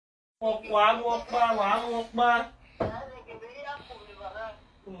Oh,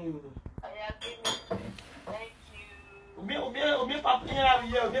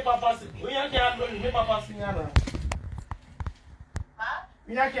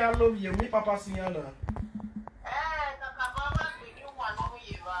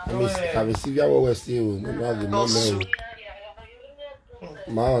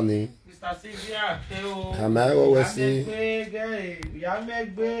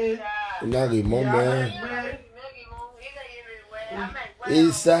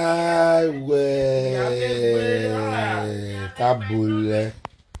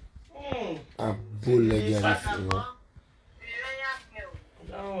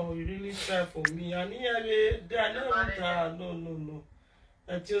 you really try for me. And no.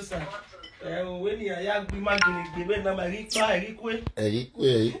 And you say, when you are young, we might give it number.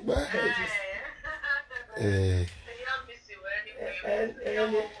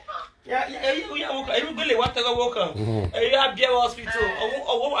 Everybody want to go walk on. You have beer hospital.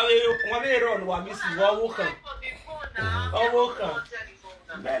 One miss you. Walk on. Walk on.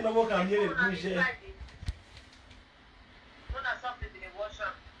 Man, no walk on here.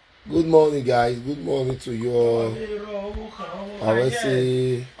 Good morning, guys. Good morning to you all. I will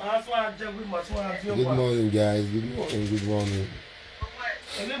say good morning, guys. Good morning. Good morning.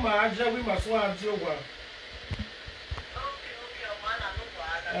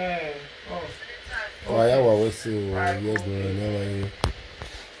 Oh, I will say we are doing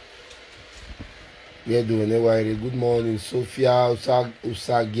it. Good morning, Sophia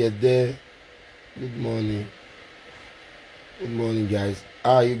Usagede. Good morning. Good morning, guys.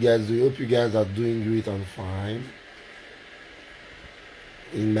 How are you guys doing? Hope you guys are doing great and fine.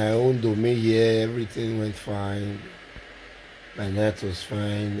 In my own domain here, everything went fine. My net was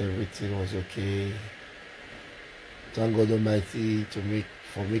fine. Everything was okay. Thank God Almighty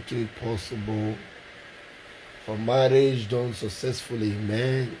for making it possible. For marriage done successfully,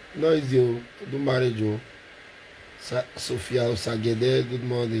 man. No easy to do marriage. Sophia Osagede, good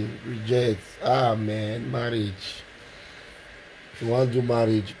morning. Reject. Man, marriage. If you want to do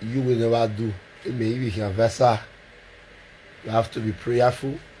marriage, you will never do. Maybe you can vessel. You have to be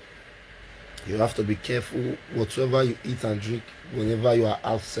prayerful. You have to be careful. Whatever you eat and drink, whenever you are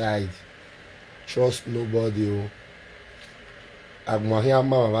outside, trust nobody.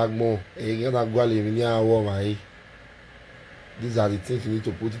 These are the things you need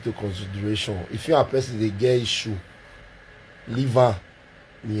to put into consideration. If you are a person that get issue, leave her.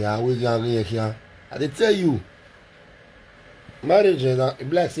 I they tell you. Marriage, it's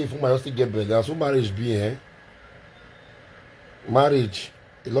like say if my husband get better, that's what marriage be, eh? Marriage,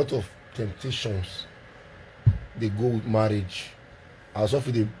 a lot of temptations. They go with marriage. I also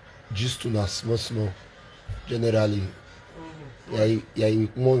feel the gist to small, generally. Yeah,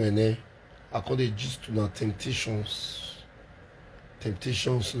 more than eh. I call the gist to temptations.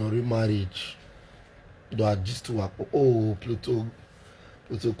 Temptations, not remarriage. Do I gist to work? Oh, Pluto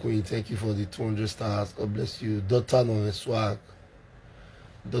Queen, thank you for the 200 stars. God bless you. Daughter, no swag.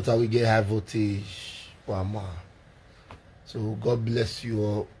 Daughter, we get high voltage. Wow, so God bless you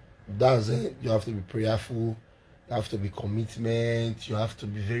all. That's it. You have to be prayerful. You have to be commitment. You have to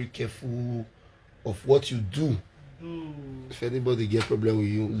be very careful of what you do. If anybody get problem with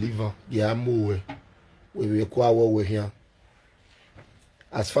you, leave her. Yeah, more. We require we're here.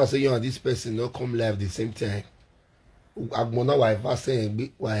 As far as you and this person not come live the same time. I'm gonna wife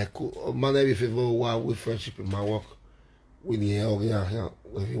saying why man every favor with friendship in my work. When you here,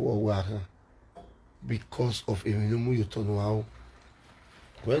 because of a minimum you turn around.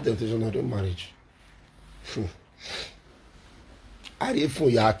 When temptation of the marriage. I did for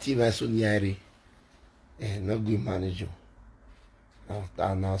your team I so near and not good manager.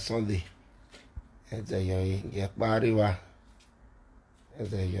 Now Sunday. As a young party wa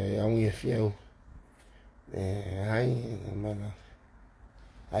as a young feel. I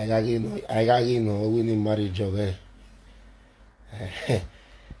got winning marriage okay.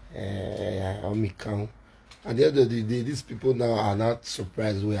 I'll make count. At the end of the day, these people now are not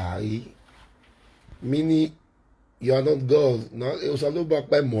surprised where are he. Meaning, you are not God. No, it was a little back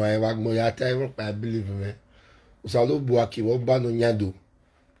by more. I believe me. It was a little boy who was born on Yado.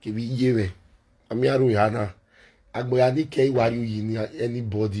 Can be yewe. I'm here with Hannah. Agboyani care why you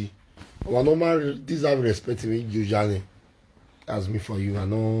anybody. Well, normal deserve respect me usually. As me for you. I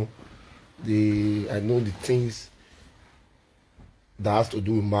know the things that has to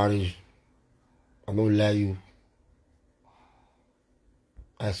do with marriage. I don't lie you.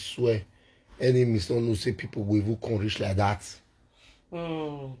 I swear, enemies don't know say people will even come rich like that.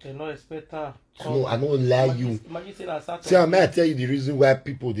 They not expect her. I don't lie you. Imagine saying that Saturday. See, I might tell you the reason why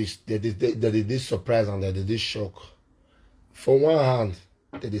people they surprise and they shock. For one hand,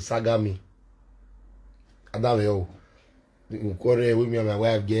 they saga me. And that way, with me and my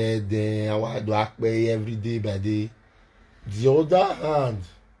wife get there, I want to act every day by day. The other hand,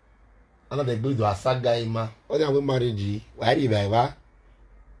 and they go to a saga ima. When I married, why do you buy?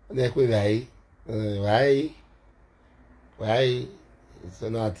 Why? So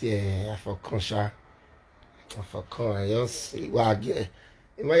not here for conscious. For come, just why get.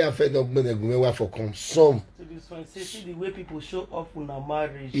 Why you fed up when they go for come some. So this one, see the way people show up in a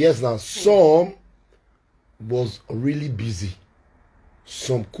marriage. Yes, now some was really busy.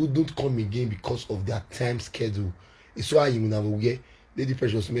 Some couldn't come again because of their time schedule. It's why you never get Lady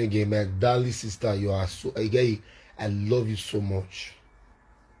Precious me again, my darling sister. You are so again. I love you so much.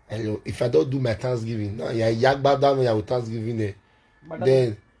 And if I don't do my Thanksgiving, now you back down when you Thanksgiving there.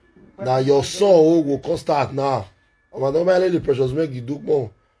 Then now your son will come start now. I'm not my Lady Precious make you do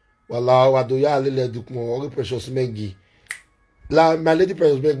more. Well, I do ya Lady do more. Lady Precious make you. La my Lady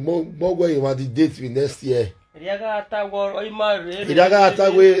Precious make more going you want the date with next year. Iriaga attack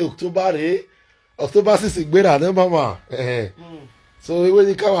October 6 ìgbéra ní mama. So when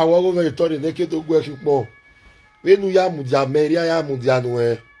you come I walk over you turn the naked to go more. When you am mudia meria ya mudia no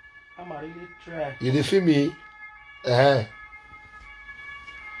I'm really try. You dey feel me?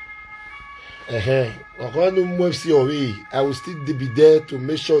 I will still be there to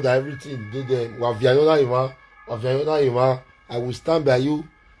make sure that everything did there. I will stand by you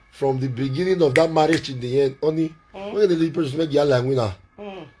from the beginning of that marriage to the end. Only when the little person make you like winner.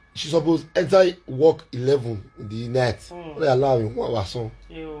 She's supposed to enter work 11 in the night. They allow him 1 hour son.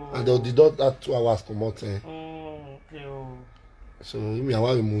 And they'll deduct that 2 hours come out. So me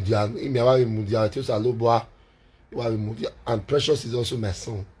and Precious is also my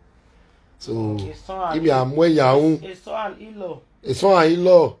son. So give me a more It's so an in-law. It's not an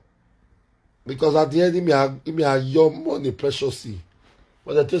in-law. Because at the end give me a young money Precious.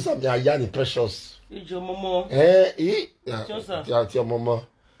 But the things are young Precious. It's your mama. Yeah, your mama.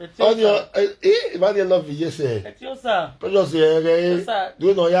 On your if I love you, yes, sir. It's your sir. Precious, do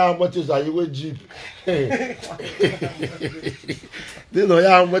you know how much is a you Jeep? Do you know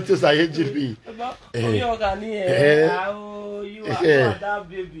how much is a GP? You are that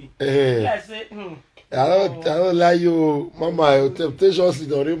baby. Yes, I don't like you, Mama. Your temptations in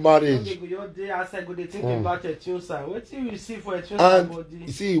your marriage. I said, go think about a tuner. What do you see for a tuner body?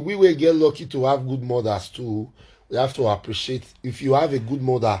 You see, we will get lucky to have good mothers too. We have to appreciate if you have a good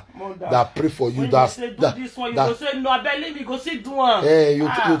mother that pray for you. That's you say, do this one, you go say no. I believe you go see do one. You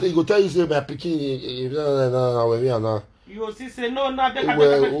go tell you say my pikin. You go see say no.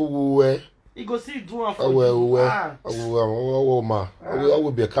 You go see do one for you. I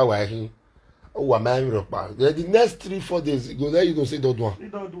will be a kawaii. Oh, I'm the next 3-4 days, you go there, you don't say don't do one. You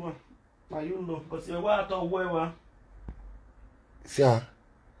don't do one. Now you know, because you want to where. See,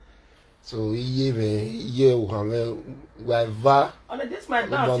 so this my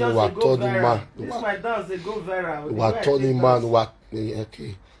dance just go viral. This my dance they go viral. What turning man? What?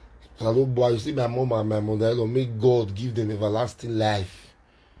 Okay. Hello, boy. You see my mom and my mother. May God give them everlasting life.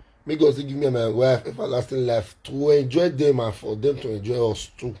 May God give me and my wife everlasting life to enjoy them and for them to enjoy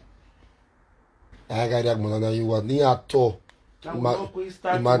us too. I got that money. You are near at all. See, wait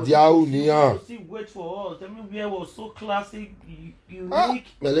for us. The movie was so classic, unique.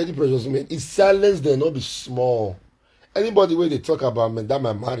 My Lady Precious, man, it's silence. They not be small. Anybody when they talk about me, that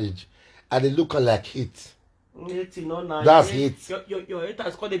my marriage, and they look like hate. That's hate. Your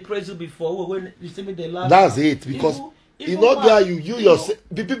haters called they praise you before when you see me the last. That's hate because you know that you yourself.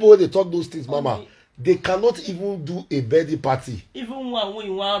 The people when they talk those things, Mama. They cannot even do a birthday party. Even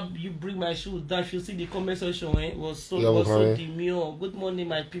when you bring my shoes down, you see the comment section was so demure. Good morning,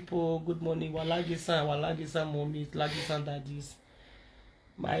 my people. Good morning, Walagi-san, mommy, Lagi-san, daddies.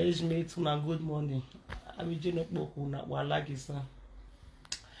 My age mates, good morning. I'm Walagi-san.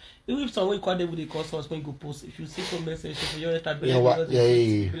 Even if someone called them with the course when you go post, if you see comment section for your head, I mean,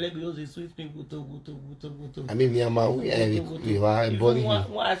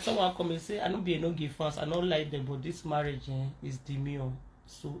 someone come and say, I don't be Enogie fans, I don't like them, but this marriage is demure.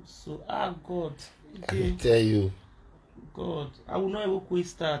 So God. I tell you. God, I will not even quit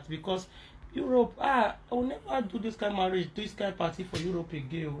start because Europe, I will never do this kind of marriage, this kind of party for Europe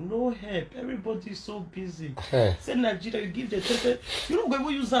again. No help. Everybody is so busy. Say Nigeria, you give the temper. You don't go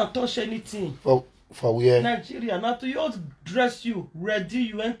use and touch anything. For where? Nigeria. Now to just dress you, ready,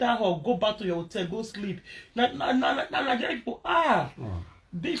 you enter or go back to your hotel, go sleep. Now Nigerian people,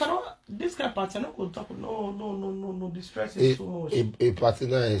 If I don't, this kind of party, I'm not going to talk. No. The stress is too much. A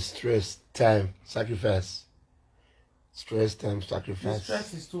partner is stress, time, sacrifice. Stress, time, sacrifice. The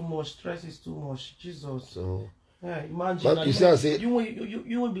stress is too much. Jesus. So. Yeah, imagine. But you see, I say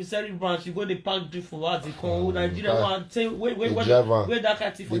you will be selling branch. You go the park drift for what they call Nigeria. Want say where that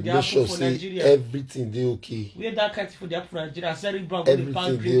kind of for the apple for Nigeria. Everything they okay. Where that kind of for the apple for Nigeria. Selling branch. Go the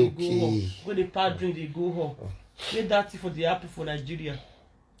park drink they go home. Go the park drink they go home. Where that for the apple for Nigeria.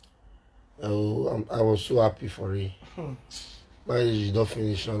 Oh, I was so happy for it. Marriage don't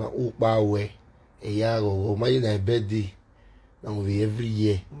finish on a way. A year ago, my birthday. That will be every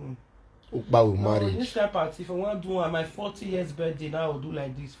year. About marriage. This type party, if I want to do my 40 years birthday, now I will do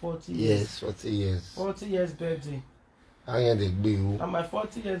like this. 40 years. Yes, 40 years. 40 years birthday. And my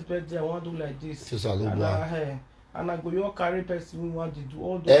 40 years birthday, I want to do like this. And I go your carry person who want to do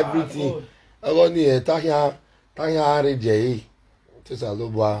all the everything. I go near Tanya 40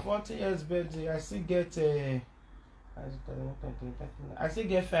 years birthday, I still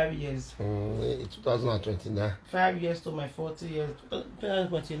get 5 years. 2029. 5 years to my 40 years.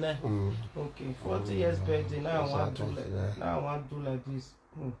 2029. Okay, 40 years birthday. Now I want to do like this.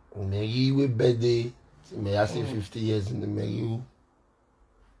 Maybe we birthday. May I say 50 years in the maybe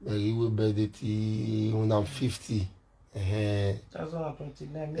we birthday when I'm 50.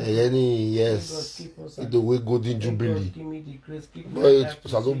 2029. Yes. The way golden jubilee. Give me the grace. But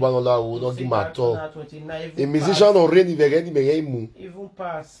Salubanola will not give my talk. A musician already even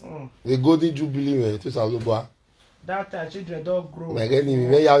pass. The golden jubilee to Saluba. That time children don't grow.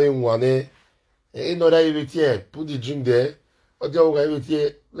 May having one another here. Put the drink there.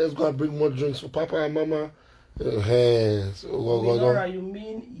 Let's go and bring more drinks for Papa and Mama. Nora, you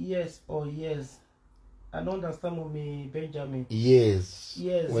mean yes or yes? I don't understand, Mommy Benjamin. Yes.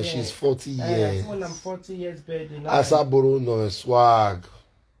 Yes. When she's 40 years. When I'm 40 years birthday now. Asaboro no swag.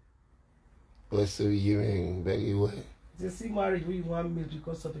 Let's say you very well. They see marriage we want me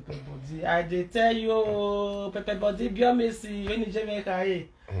because of Pepe Body. I they tell you Pepe Body bien Messi when you Jamaica.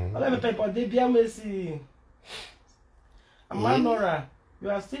 All Pepe Body bien Messi. Nora, you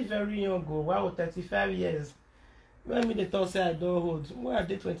are still very young. Wow, 35 years. When me the talk say I don't hold. When I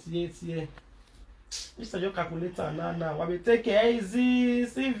did 28 years. This is your calculator now. I will take it easy,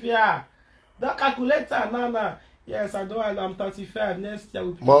 Sylvia. That calculator now. Yes, I don't. I'm 35. Next year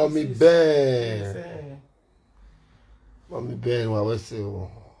will be Mommy Ben. Yes, Mommy Ben, I will say.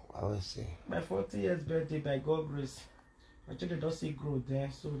 My 40 years birthday, by God's grace. My children don't see growth there,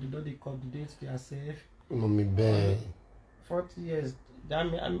 so they don't coordinate themselves. Mommy Ben. 40 years. How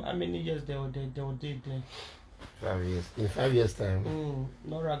many years they will date there? 5 years. In 5 years time.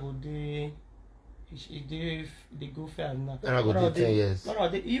 Nora go there. They go fair now. Nora go there 10 years.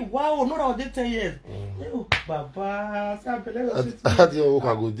 Wow, Nora go there 10 years. Baba, I think I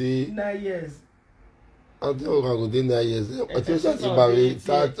go there 9 years. I think I go there 9 years. I think that's about it.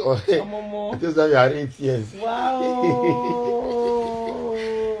 I think that we are 8 years. Wow.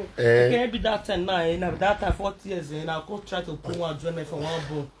 Okay, be that time now. That time 40 years. And I'll go try to pull one journey from one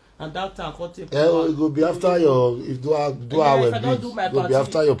bone. And that time 40. It will be after your do our big. It will be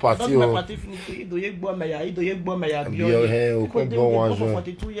after your party. Do my party finish. Do you go People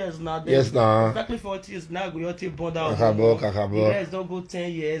 42 years now. Yes, now. Exactly 40 years now. Go take born down. The rest don't go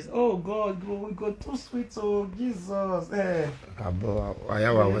 10 years. Oh God, we go too sweet. Oh Jesus. I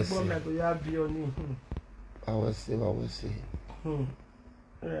will see.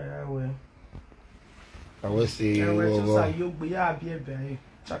 Yeah, I will see.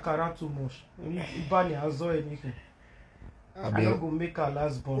 Chakara too much. Ibani azo anything. I don't go make her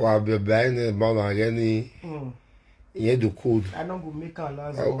last born. I'll be buying the born again. You do code. I don't go make her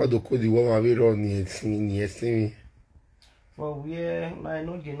last born. I do code the one we run me. For where I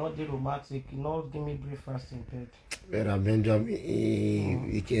know they not the romantic, not give me breakfast in bed. But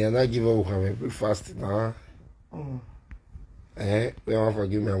Benjamin, you cannot give up a breakfast now. We want to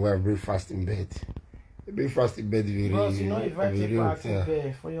give me a breakfast in bed. Breakfast in bed very. Because you know if I take back in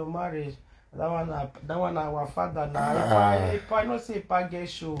bed for your marriage, that one our father now. If I not say if I get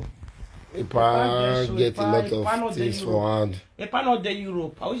show. If I get a lot of things for hand. If I not the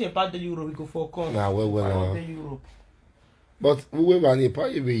Europe, I wish if I the Europe we go for come. Nah, well. Europe. But we were in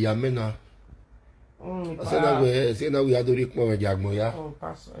Ipa you be Yamena. Say now we had to reach more Jagmo ya.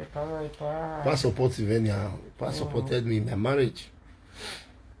 Pas supportive anyhow. Pas supported me in my marriage.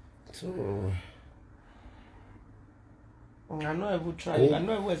 So I know I will try. I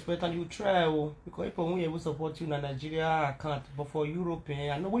know I will expect and you try because if we will support you in Nigeria, I can't. But for Europe,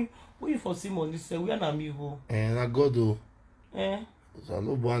 I know we for Simon this we are not me who. I got do. Honey,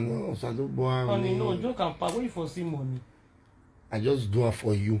 no joke and pa. We for Simon. I just do it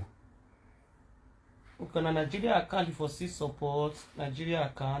for you. Okay, Nigeria account for see support. Nigeria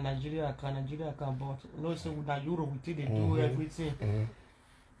account, but you know, so with the Euro, we think they do everything.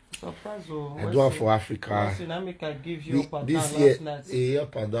 Surprise, I do it for Africa. I give you up and this down year, last night.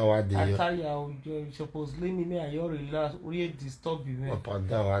 up and down what day. I tell you, supposedly me and you relax, we disturb you. Up and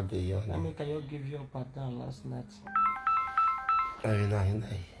down what day. I give you up and down last night.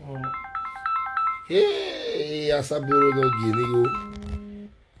 Hey, Asaburo Enogie, nigo.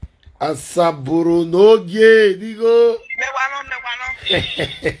 Asaburo Enogie, nigo.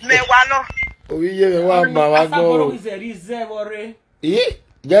 Mewano. Oye, me wa ma Asaburo is a reserve already.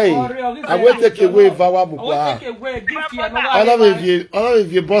 Guy, I will take away Vawa Mukwa. Take away gift you I don't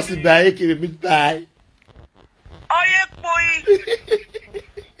if you boss it by a bit die. Oye, boy.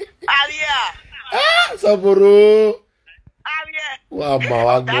 Alia. Saburo. Alia. Wa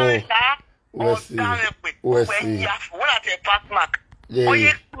ma go. We see. What at a pack mark?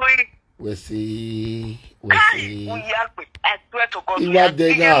 Oye, boy. We see. I swear to God. You are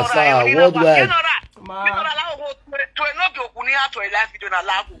there now, sir. Worldwide.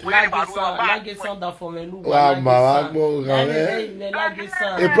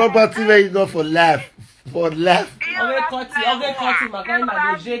 A property where is not for life. For life.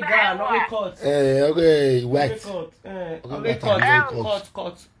 Okay, white. All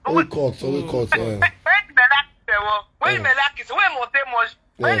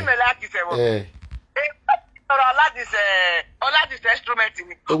this instrument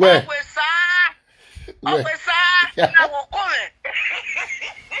in it. Where?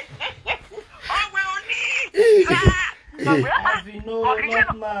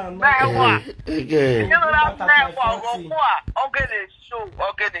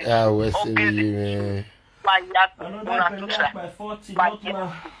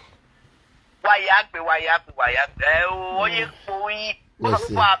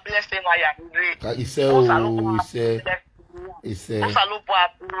 It's the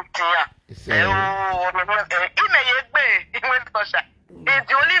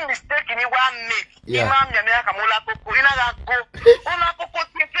only mistake in one make. Yeah.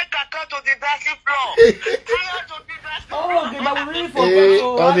 To the dancing floor. Oh, okay, but we really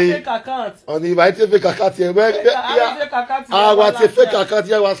forgot to fake account. On the right fake account here. What a fake account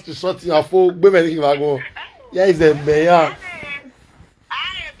here was to sort your phone. Women think about go. Yeah, is a mayor.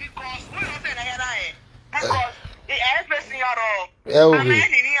 Because the FSC are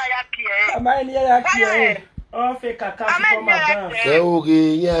all fake account from my dance.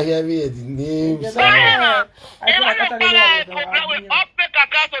 Okay, yeah, hear me the name.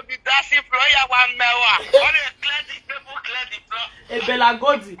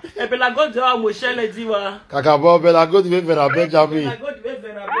 Ebelagodi wa moshele diwa. Kakabo Belagodi we vera Benjamin.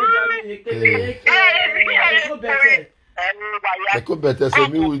 Eko bete se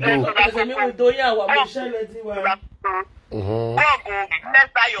mi we do. Ya wa moshele diwa.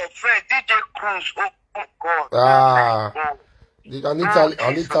 Bless your friend DJ Cruz. Oh God.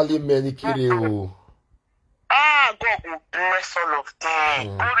 An Italy many kiri o. God will bless all of them.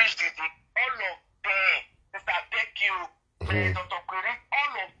 All of them. Mr. Becky, Dr. Query,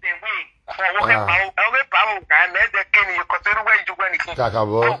 all of them.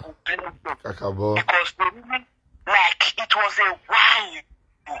 Kakabo. Because like it was a wow.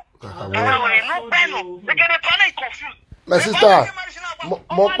 My sister,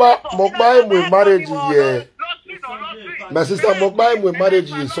 Mokba we marriage here. My sister, Mokba we marriage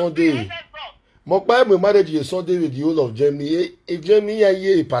here Sunday. Mokba we marriage here Sunday with the whole of Germany. If Germany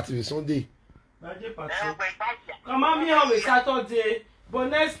here a party with Sunday. Come on, me on Saturday. But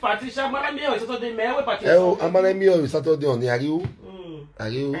next party, Shamana me on Saturday. Me we party. Oh, I'm gonna me on Saturday on the Ariu.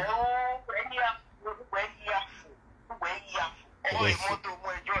 Ariu.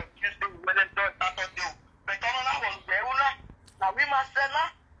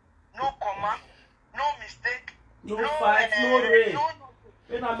 No comma, no mistake, no fight, no rain.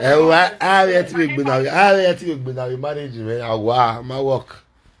 I had to be marriage, man. I wow, my work.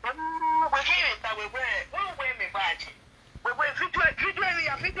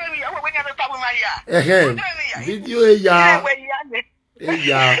 Video ya. You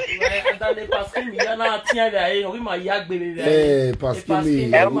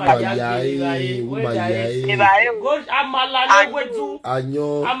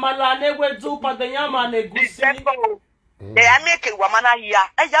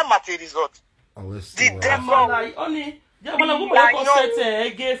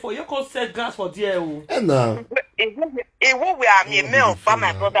can set gas for there. And now, it will be a male for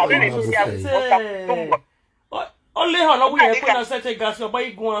my brother. Only how we have put a set gas for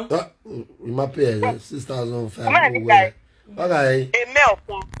by one. You might pay 6,500. Okay. Amen.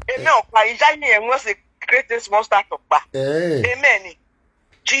 Ijani e won se create small start of ba. Amen.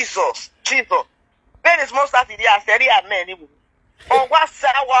 Jesus. Ben is small start idi aseri amen ni. O wa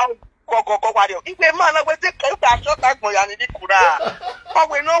sawa go wa de. Igbe man na we take ka short tag mo ya ni kura. Oh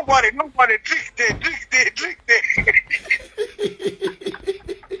we no worry, drink day.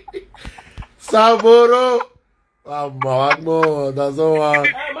 Saboro. Mama, that's all.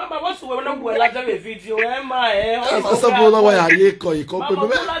 Mama, what's when I'm going to a video? Am I? Saboro, why are you calling?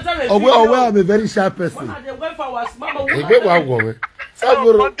 I'm a very sharp person.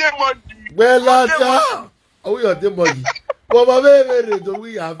 Saboro. Well, we are the money. Well, my baby,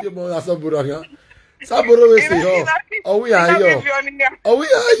 we have your mother. Saboro is here. Oh, we are here. Oh, we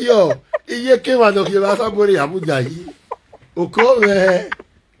are here. You came out of your somebody. I'm with you. Okay.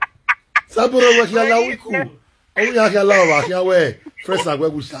 Saboro was your lawiku. Oh, we are lawa. Here we. First, I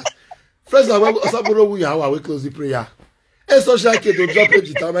will start. First, I will Saboro. We are. We close the prayer. And so shall get to drop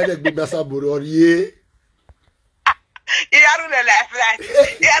it. Time I get the Saboro. Yeah.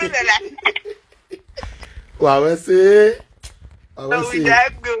 Wow, I see. Only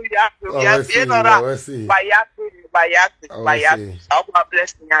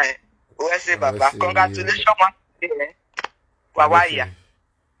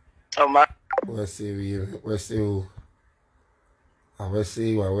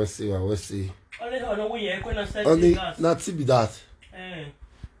not to be that.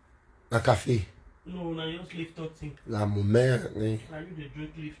 Na cafe. No, na just lift up thing. La mère, na you dey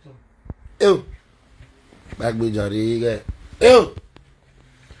drink lift up. Ew. Back me jari. Ew.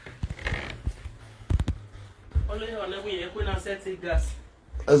 Only on we e ko na set gas.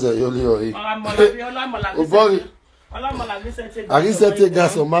 Eze yo li o yi. O bogi. Ola mala mi set gas. Ari set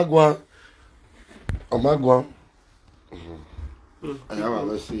gas o magwan. O magwan.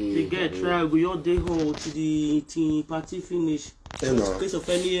 The girl try go your day home to the party finish. In case of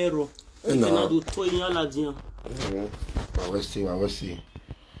any error. No. Do to in ala dian. I will see.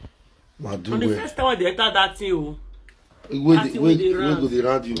 Ma do the first time they enter that thing o. We go dey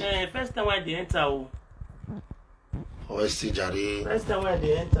round you. First time when they enter o. I will see jare. First time when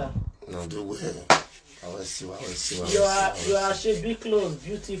they enter. No do well. I will see. You are she big clothes,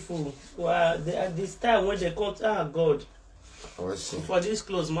 beautiful. Wow, this time when they come, God. I will see. For this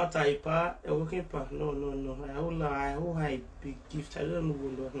clothes matter, a working pa. No. I hold high big gift. I don't know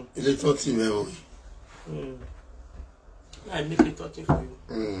what. Is it 30 me? I make it 30 for you.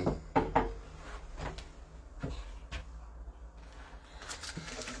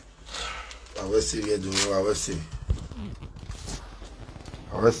 I will see you do. I will see.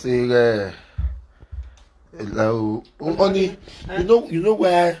 Only you know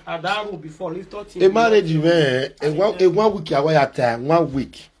where before leave 30. a marriage man and 1 week away time 1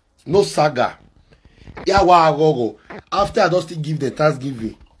 week no saga. Yeah, go after I don't still give the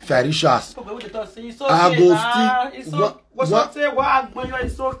Thanksgiving Farishas. I go still.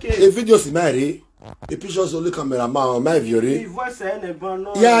 It's okay. The videos in my the pictures only cameraman on my view.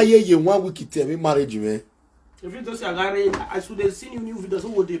 Yeah, 1 week it me marriage man. If you don't say I should see new videos, who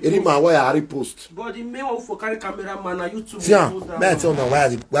would they post? Any man why I repost. But the main one for carry cameraman na YouTube. Yeah, man, tell me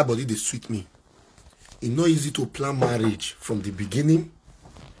why body they sweet me. It's not easy to plan marriage from the beginning.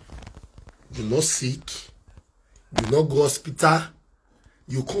 You're not sick. You not go hospital.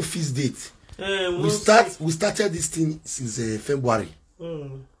 You can't fix date. We started this thing since February.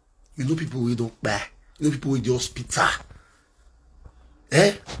 You know people we don't buy. You know people we the hospital.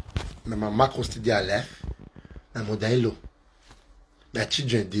 My mama consider alive. My mother-in-law, my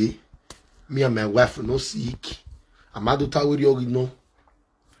children dey, me and my wife are not sick. I'm not know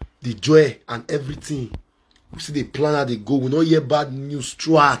the joy and everything. We see the plan how they go. We don't hear bad news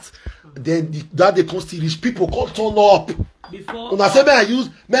throughout. Then that they can't still reach people can't turn up. Before when I say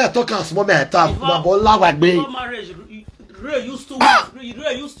may I talk and small may I talk. Before marriage, Ray used to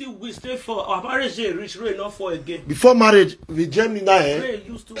wish stay for our marriage reach Ray not for again. Before marriage, with Germany now, Ray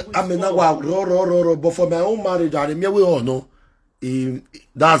used to wish. I mean now raw. But for my own marriage, I mean we all know.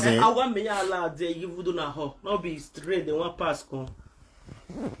 That's it. I want me allowed there. You would not have. Not be straight. They want pass come.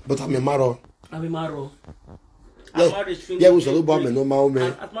 But I'm a marrow. Yeah, we shall go back no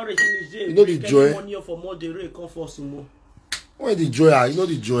man. At marriage finish, you know the joy. Money for more the Ray come for some more. Why the joy? You know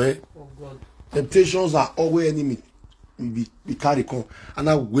the joy. Oh God. Temptations are always enemy. We carry come and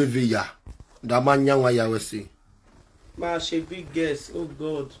I wave ya. That man young I will say. Ma she big guess. Oh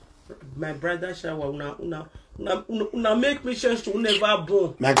God. My brother shower una make me change to never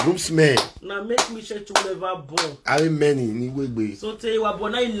born. My groomsmen. Una make me change to never born. I many ni we. So tell you what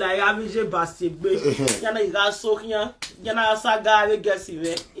bona ila ya vije basegbe. Yana iga so kian Jana saga we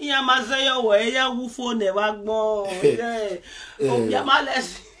gesiwe. Iya mazeyo we ya wufo ne wagbo. Oh ya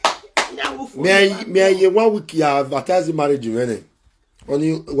males. Ya wufo. Me ye 1 week ya advertise marriage when.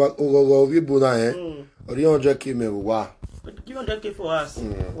 Oni we bona Or 100k me wa. But give 100k for us.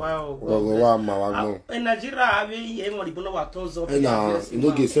 Wow. In Nigeria, we everybody bona wa tons up.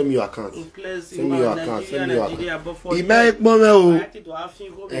 Enogie send me your account. Send me your account. He make money o. Ya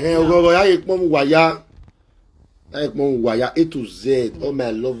ekpon waya. Ekpon waya A to Z. All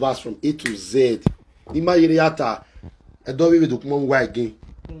my lovers from A to Z. Ima yiriata. I don't even document why again.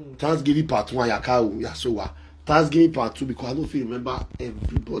 Thanksgiving part 1 yakau ya so wa. Thanksgiving part 2 because I don't feel remember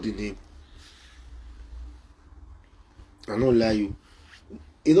everybody name. I don't lie you.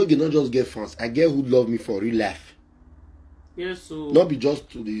 Enogie not just get fans. I get who love me for real life. Yes, so not be just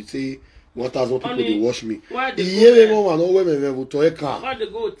to the say 1,000 people they watch me. Why they go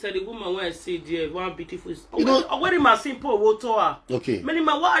tell the woman when I see there one beautiful. Where my simple water. Okay. Many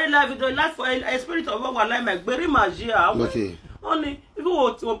my what life the life for a spirit of our life like very magia. Okay. Only even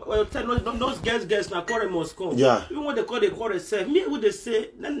what tell those girls na quarrel must come. Yeah. Even what they call the quarrel self. Me would they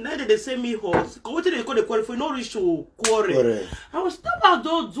say neither they say me hot. What they call the quarrel for no reach to quarrel. I was talking about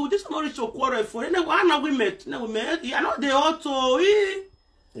those do this no reach to quarrel for. And now we met. Now we met. You know they auto.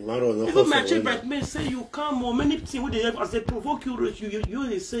 Even my children may say you come or many things with the as they provoke you they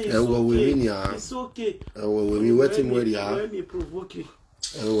say it's okay. It's okay. We waiting where you are. Let me provoke you.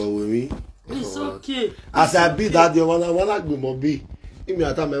 It's okay. As I be that the one I go mobi. If me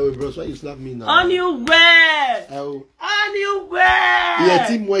attack my way bro, so you slap me now. On you where? On you where? Yeah,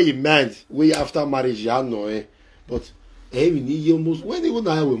 team where you meant way after marriage, ya know But we need almost when you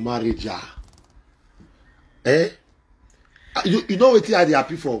now with marriage, You know what they are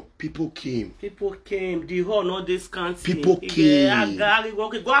happy for? People came. People came. The whole not this country. People came.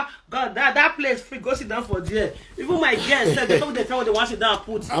 God, that place free. Go sit down for there. Even my guests said before they found they want to sit down and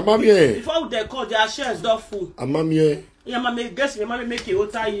put. Before they call their shares not full. Yeah, my guests, your mommy make it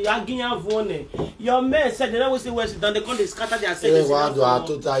hotel. You are getting one. Your men said they don't say where sit down. They call they scatter their say. Any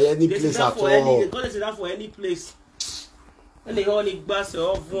place at all. They call they sit down for any place. And they only bass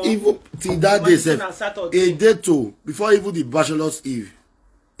off. Even till that day, a day too, before even the bachelor's eve,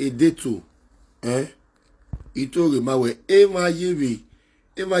 a day too, it told him, Emma Yevi,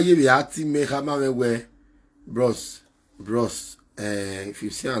 acting me, Hammer, where, bros, if you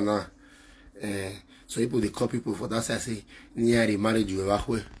see Anna, so people they call people for that, I say, near the marriage you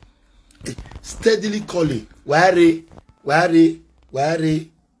ever steadily calling, where,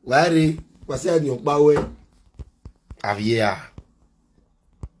 what's in your power? Avier.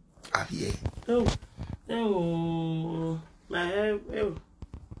 My head.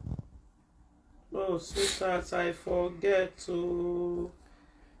 Oh, sweetheart, I forget to.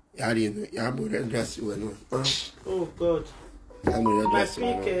 Oh God. My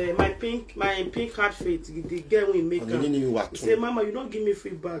pink outfit. The girl we make up. Say, Mama, you don't give me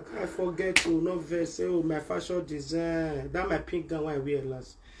feedback. I forget to not verse. Say, oh, my fashion design. That my pink gown I wear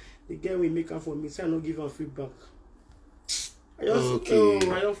last. The girl we make up for me. Say, I don't give her feedback. I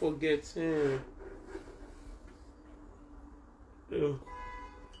don't forget.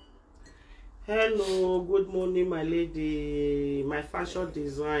 Hello, good morning, my lady. My fashion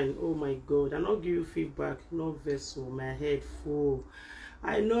design. Oh my God, I don't give you feedback. No vessel, my head full.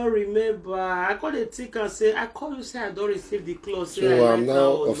 I don't remember. I call the tick and say, I call you say I don't receive the clothes. So I'm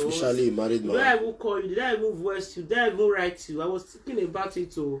now officially married man. Did I even call you? Did I even voice you? Did I even write you? I was thinking about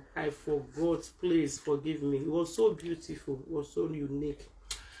it too. I forgot. Please forgive me. It was so beautiful. It was so unique.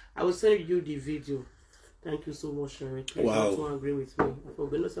 I will send you the video. Thank you so much, Sharon. Wow. You're so angry with me. I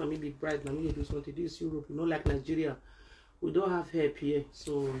forgot. No, so maybe bright. Now me do something. This is Europe. You know, like Nigeria. We don't have help here,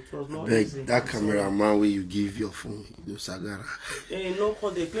 so it was not easy. That cameraman where you give your phone, you Sagara. No,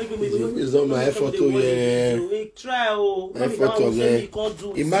 call the play me. It's not my effort to we try. Effort to them.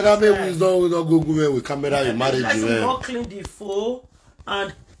 Imagine we don't go with camera in marriage. You not clean the phone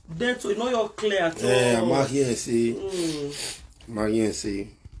and then to know you're clear at all. Yeah, I'm here and say. I'm here and say.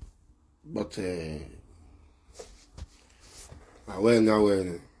 But I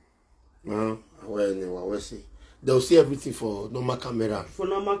will see. They'll see everything for normal camera. For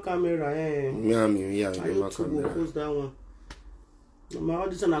normal camera, Yeah, normal camera. Post that one. Normal, all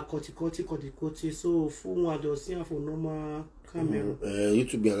this one are cutty. So full one they'll see for normal camera.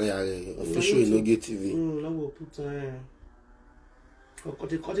 YouTube official Enogie TV. No will put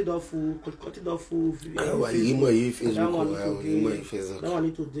cut it off full. Facebook. That one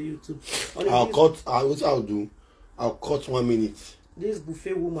need to do YouTube. I'll cut 1 minute. This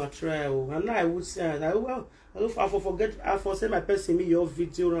buffet woman try, and now I would say, I forget. I for say my person me your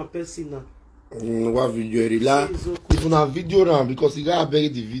video and person now. What video là? If you have video around because you gotta bury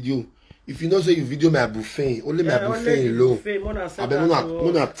the video. If you know say you video my buffet, only my buffet low. I be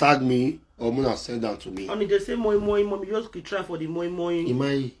gonna tag me or gonna send that to me. Only they say moi, you just could try for the moi.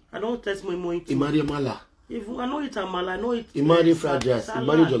 Imai. I don't test moi. Imari mala. If I know it amala, I know it. Imari fried rice.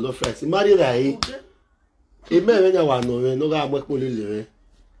 Imari jollof rice. Imari rai. Ime when you want no ga mo ko lele.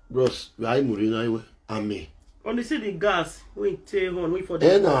 Bros, rai muri na iwe. Ame. Only see the gas. Wait for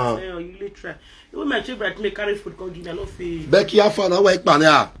the gas. You really try. You my favorite make carry food come give me no fee. Becky afa na wa ipa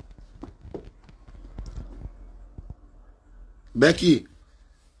na. Becky.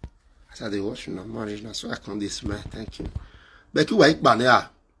 I said they watching the marriage now, so I can't smile. Thank you. Becky, why ipa na?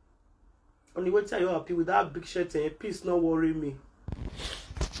 Only wait till you happy with that big shirt and peace not worry me.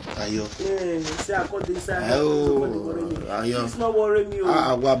 Ayo. Yeah, say I got this side. Ayo. Peace not worry me.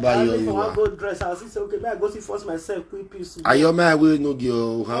 What about you? I go dress. I say okay, I go see first myself. Quick peace. Ayo, man, we know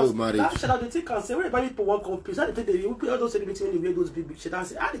you how marriage. That shit they take and say everybody people want come peace. How they take the we all those celebrities when they wear those big shit and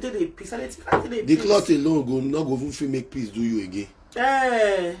say how they take the peace. How they take the peace. The cloth alone go not go fit make peace do you again.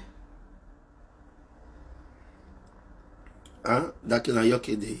 Eh. That can I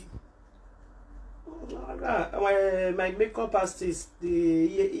day. My makeup artist,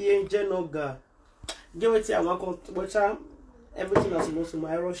 the Enogie. Give it here, I want to watch everything that's supposed to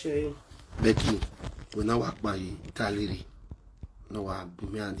my rush here. Becky, when I walk by Italy, no, I be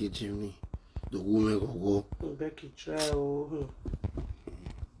me and the Jimmy. The woman go. Becky, try.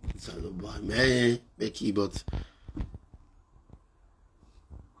 It's all about me, Becky, but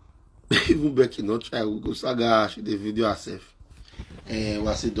even Becky not try. We go saga she the video herself.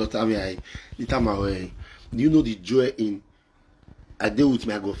 Was it daughter me? I do you know the joy in I deal with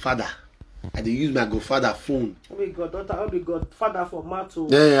my godfather? I dey use my godfather phone. Oh my goddaughter, oh my godfather for Mato.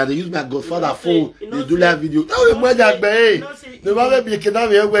 Yeah, I dey use my godfather phone. They do live video. No, we that be. The man be kidnap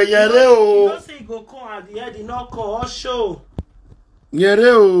me we yere o. You know say go come at the end, not come or show. Yere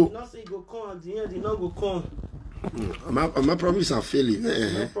o. You know say go come at the end, not go come. I'm promise and failing.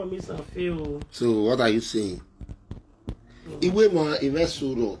 I promise and fail. So what are you saying? Iwe mo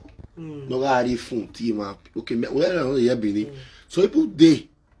investor no ga ri fun ti ma okay well here be so people dey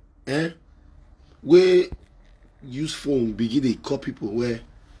we use phone begin dey call people where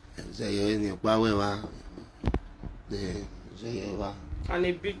say any pa we wa and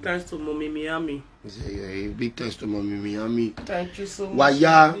a big thanks to Mommy Miami. Say a big thanks to Mommy Miami. Thank you so much.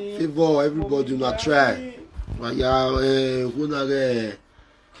 Waya favor everybody na try. Waya who na ge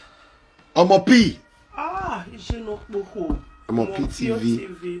Omo P. Iṣẹ́ no poko. Omo P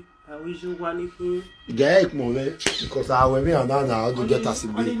TV. I wish you one if you get more because I will be now to get us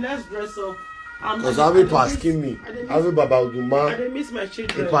in the next dress up. Because I will asking me. I will Baba Uduma. I dey miss my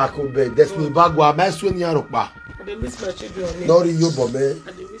children. If I could be Destiny Bagwa, my son Yaropa. I dey miss my children. Not you, but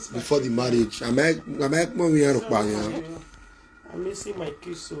before the marriage. I make more Yaropa. I'm missing my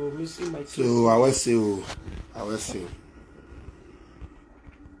kids, so missing my kids. So I will say.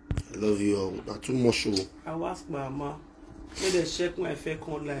 I love you all. Not too much. I will ask my mama. May they check my fake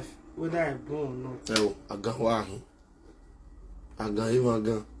on life, whether I'm born or not. Oh, I got one. I got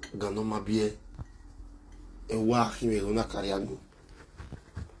even got no my beer. And walk him on a carriago.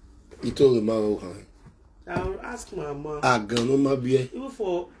 He told him, I will ask my mama. I got no my beer. Even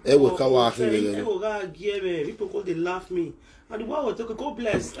for will come out here. People call they laugh me. And the one will take go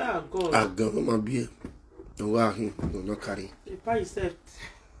bless. God. I got no my beer. And walk him on a carry. The pie set.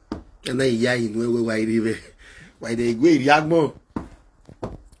 And then you know why river. Why they go Yagmo?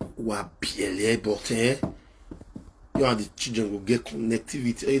 Wa piele but you and the children will get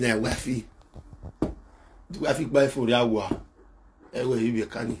connectivity in a Wi-Fi. The Wi-Fi buy for the hour. Where you be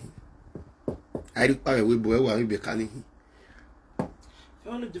canny. I require we boy where you be canny. If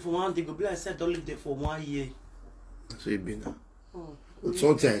you only live for one day, go be like said don't live there for 1 year. So it be now. But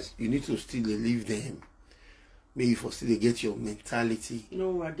sometimes you need to still leave them. Maybe for still get your mentality.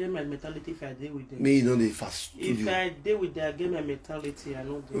 No, I get my mentality if I deal with them. Maybe you know the fast. If I deal with them, I get my mentality. I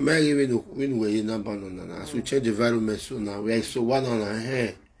know. Maybe when we're in Abandon, so we change environment so now we are so one on our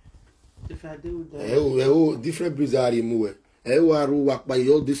hair. If I deal with them, different breeds are removed. Everyone work by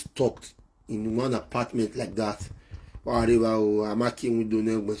all this talked in one apartment like that. Whatever, I'm making with the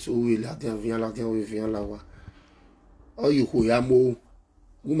name, but so we let them via all you who are more.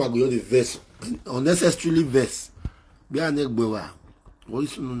 Who might go the verse unnecessarily verse. Be a neck boy. What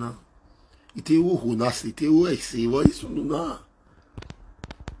is no? It is who nas it is say what is no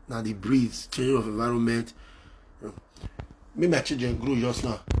now the breeds, change of environment. Me my children grow just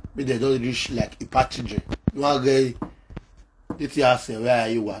now. Me they don't reach like a part children. No guy it is say where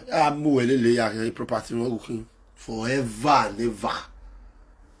you are. I'm well property working forever and ever.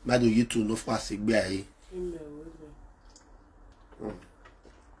 Ma do you too no for sigbe aye.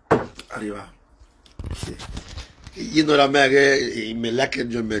 Arriva. You know that me like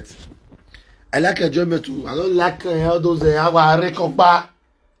enjoyment. I like enjoyment too. I don't like all those our recoba.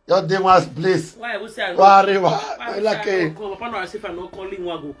 Your day was place. Why we say I like it. Papa no as if I no calling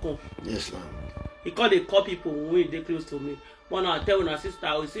one go come. Yes, ma'am. He called the call people when they close to me. One I tell my sister,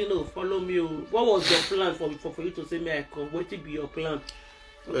 I will say no, follow me. What was your plan for you to say me I come? What will be your plan?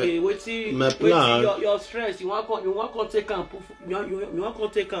 Okay, my plan. Your stress. You want to take and you want to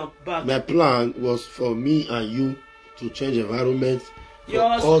take and back. My plan was for me and you to change environment.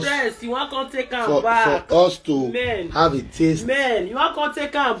 Your stress, you want to take and back. For us to have a taste. Man, you want to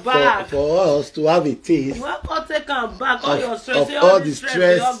take and back. For us to have a taste. You want to take and back all your stress. Of all the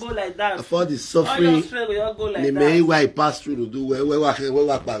stress, all go like that. Of all the suffering. All your stress will all go like that. The main way I pass through to do where all your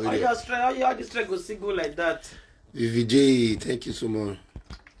stress, all the stress will still go like that. VJ, thank you so much.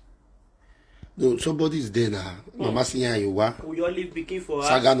 No, somebody's there now. Mama see you wa. We all live speaking for us.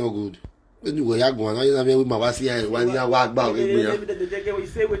 Saga no good. When you go ya go na you na me mama see you wa ni wa gba we gbe ya. We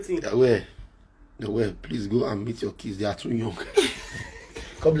say wetin. Where? Please go and meet your kids. They are too young.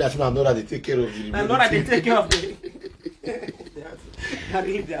 Come let me know that they take care of you. I know that they take care of me.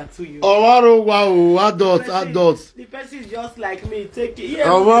 They are too young. Oh wow, adults. The person is just like me. Take it.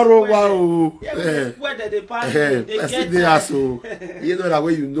 Oh wow. Yeah, where they pass. They get there so. You know that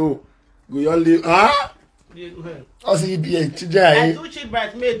way you know. Go only also you be I do shit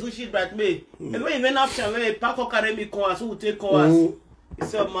bridesmaid. And when you went after me, Paco carry me come so take us. He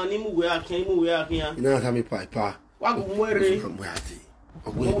said money mu we akin. You know how me pa. Wa go mwere.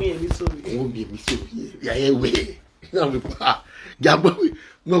 Yeah, we. Na me pa. Jabo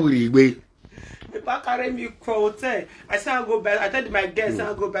no we gbe. Me pa carry me for hotel. I say I go buy. I tell my guests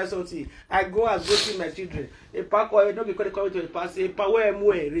I go buy something. I go and go see my children. E pa ko don't be call to the pass. E pa we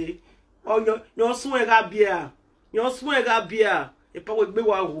mwere. Oh, your swing up beer. Your swing up beer. If I would be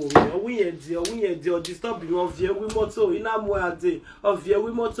one woman, we disturb you of your motor in a more day of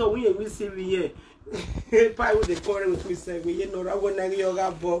your motor. We receive here. If I would quarrel with me, say, you know, I won't have yoga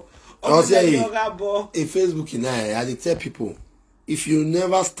ball. I'll say, in Facebook, I tell people if you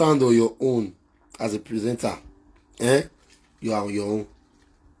never stand on your own as a presenter, you are on your own.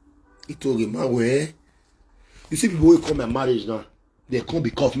 It told him, where you see people who come and marriage now. They come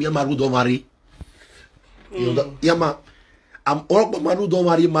because me and Maru don't marry. You know, yeah, I'm all about Maru don't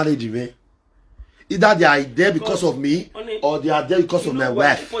marry marriage, man. Either they are there because of me or they are there because of my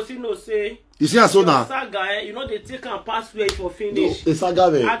wife. You see, so now. Saga, you know they take and pass away for finish. No, saga,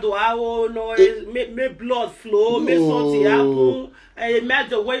 man. Make blood flow, make something happen. Make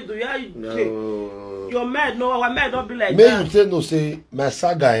the way do you? No. Your man, no, our man don't be like that. Me, you say no, say my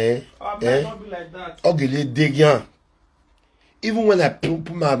saga, Our man don't be like that. Okay, they even when I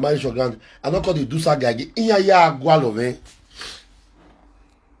put my marriage on ground, I'm not going to do saga again.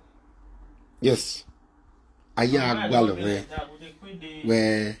 Yes. I where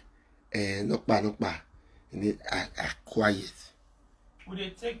not bad. And then I quiet.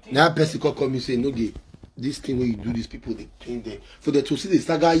 Now person come and say, no, this thing when you do these people, they pain them. For them to see the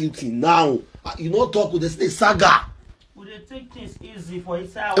saga you think now. You not talk with the saga. Would they take things easy for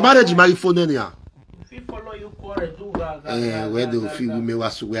itself? The marriage marry phone anyhow. If follow you quarrel, do where the feel me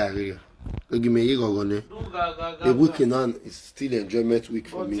was where I give me the weekend on is still enjoyment week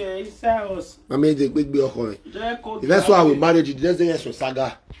for me. I mean the big be okay. That's why we married you. There's the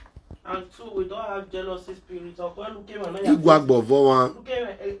saga. And two, we don't have jealousy spirit. You go back for one.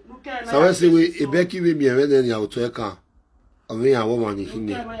 So when say we Becky we me and then you to can. I mean I woman is in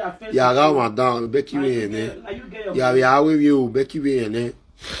there. Yeah, around down Becky we in there. Yeah, we are with you Becky we in there.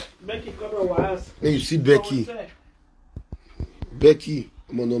 Becky come over us. Then you see Becky. Becky,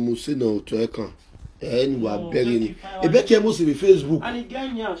 mon homme aussi no to can. And we are begging. E Becky must be Facebook. And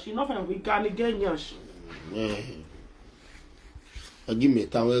again, she not from we can again. I give me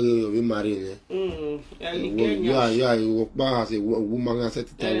time we marry. Yeah, you walk back as a woman and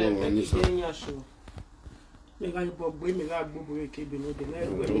set it on this. I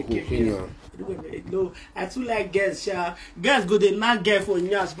too like girls, girls go they not get for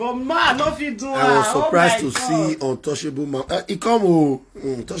years, but man, no fit do. I was surprised to see Untouchable Mama. He come,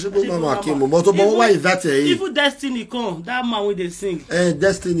 Untouchable Mama came. But why is that? Even Destiny come, that man with the sing.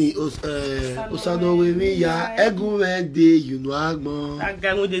 Destiny, Osano we ya Eguwende, you know Agmo. That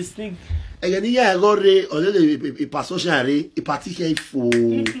guy with the sing. And then I got re or the passage a particular for.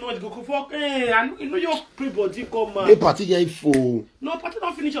 No, go for you know your pre-body come man. A particular for. No, party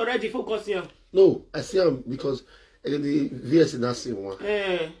not finish already. Focus here. No, I see him because the VS in that same one.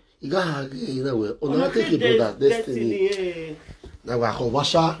 You got you know well. On not take about that Destiny. na wa ko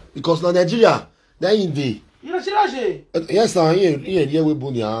washa because na Nigeria then in the yes na here we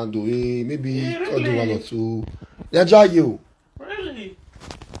boni and maybe do one or two Nigeria you really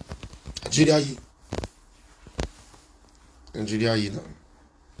Nigeria you now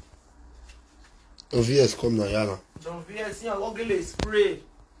OVS come na yana don't VS here ugly spray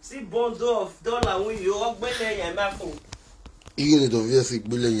see bundle of dollar when you ogbele yan ma fun Igo ne do VS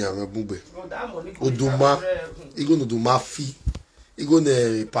igbele yan bugbe oduma igo no do ma fi igo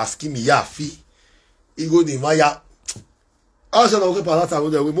ne paski mi ya fi igo ni maya I said okay pa that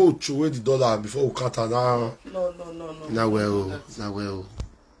we mo throw the dollar before we count now no na well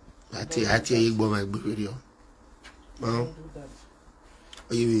ati igbo ma gbe video ma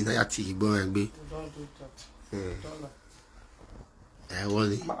oyi mi na ati igbo ma gbe don't do that dollar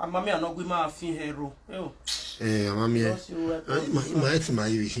wole mami anogwe ma fin hero mami ma eti ma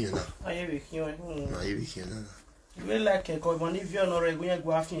yibi hin na ma yibi hin na we like ko money view no re gwen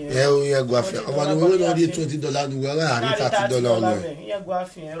gwa fin gwa fin o ma no we no dey $20 no we are $30 no yen gwa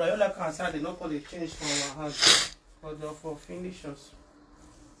fin hero you like can say they no call the change from our hand for finishers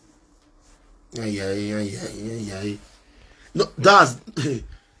yeah. No, that's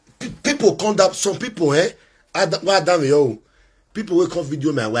people come up. Some people, people will come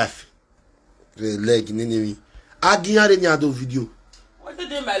video my wife. The leg, nini. Agiyan renya do video. What did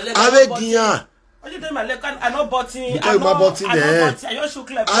my leg? What did my leg? I no button. Because my button there. I just show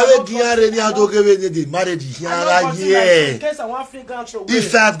clip. Agiyan renya do give the marriage here. In case I want free control.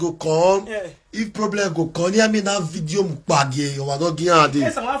 If that go come, if problem go come, I mean that video mbage. You want agiyan de. In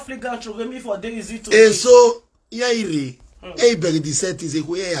case I want free control, me for day easy to. And so, iri. Beg the set is a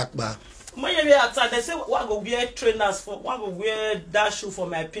way akba. When you outside, they say, "What go wear trainers for? What go wear that shoe for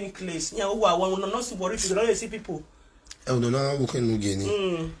my pink lace?" Yeah, who I want not to worry. You don't see people. No, we can no gain.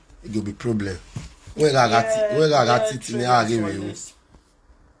 It will be problem. Where I got it in the argument.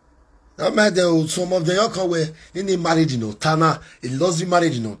 That matter. Some of them come where they need marriage, Tana. It lost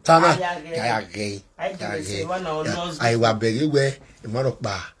marriage, Tana. I was begging where a man of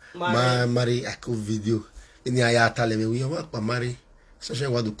bar. My marry a cool video. In the ayata me we want to marry. I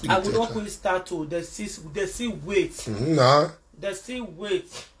would not start to they see wait. No. They see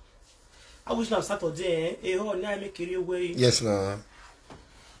wait. I wish now Saturday, now make it away. Yes, no.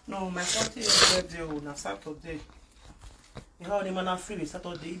 No, my 40th birthday on Saturday. How the man free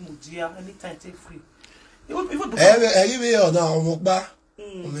Saturday, Mudia, anytime take free. Every or now, walk back.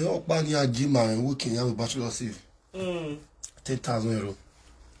 We walk back near gym and working have a bachelor sieve. 10,000 euros.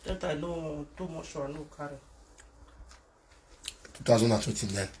 That I know too much or no carry.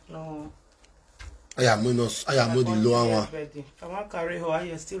 2029. No. I am the lower one. I want carry her.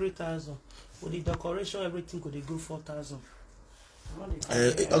 I still 3,000. With the decoration, everything could go 4,000.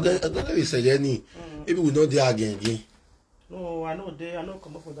 Okay, we say any. Maybe we know they again. No, I know they. I know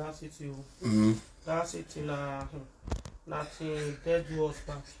come up for that city. That city na nothing dead was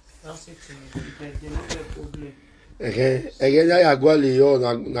back. That city they no get problem. Again, I go Leo,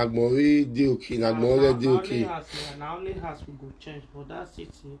 Nagmori, Dioki, Nagmore, Dioki. Now only has we go change, but that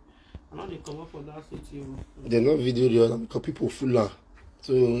city, I know they come up for that city. They not video the other because people full on.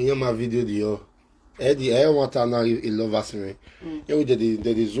 So you my video the other. I want to know you love us me. You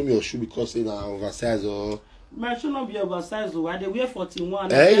they zoom your shoe because it's oversized or. My shoe not be oversized. Why they wear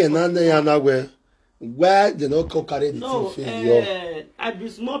 41? You not wear. Where they not come carry the thing I be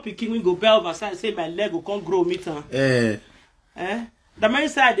small picking we go buy oversize say my leg will come grow meter. The man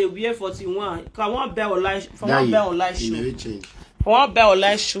side they wear 41. Can one buy online for one buy online shoe. For one buy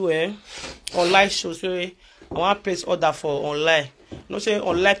online shoe online shoe so I want place order for online. No say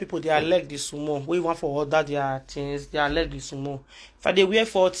online people their leg the sumo. We want for order their things their leg the sumo. If I they wear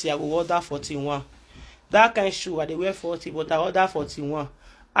 40 I will order 41. That kind of shoe I they wear 40 but I order 41.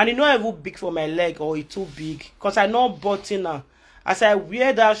 And it's not even big for my leg or it's too big. Because I know button now. As I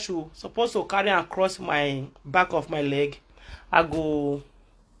wear that shoe, supposed to carry across my back of my leg, I go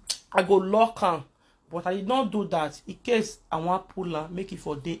lock on. But I did not do that. In case I want pull on, make it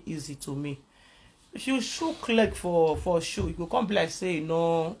for day easy to me. If you shoe leg for shoe, you go come be like say you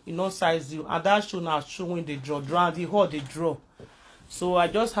know size you. And that shoe now showing the draw the hole the draw. So I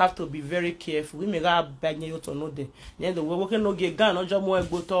just have to be very careful. We may have bag you to know the. Then the working no get gun, no job more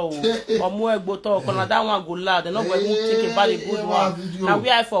egboto or more egboto. Because that one go loud. They're not going to think about the good one. Now we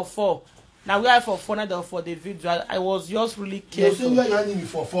are for 4. Now we are for fun for the video. I was just really careful.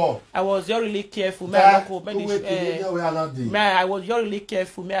 I was just really careful. I was just really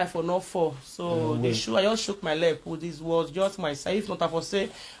careful. May I for not fall. So the shoe, I just shook my leg. This was just my size. If not, I for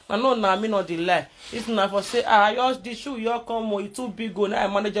say, no, I mean not the lie. If not, I for say, I just the shoe you come, it's too big. Go now I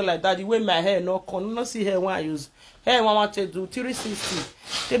manage it like that. The way my hair no come, no see hair when I use hair. When I want to do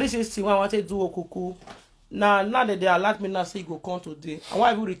 360, when I want to do okuku. Now that they alert me now, say go come today. I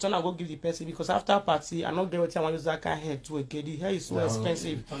want to return and go give the person because after party, I not get what I want to use that kind of hair to again. The hair is so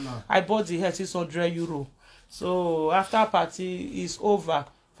expensive. I bought the hair €600. So after party is over.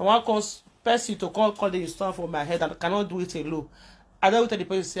 If I want person to call the store for my head, I cannot do it alone. I don't tell the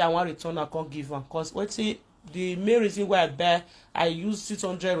person say I want to return and can't give them because what see the main reason why I use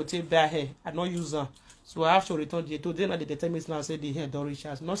 €600 to buy hair. I don't use them. So I have to return the today. Now the time is now say the hair don't reach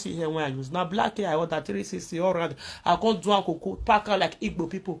us. Not see hair when I use. Now black hair I order 360 all around. I can't do a cocoa pack out like Igbo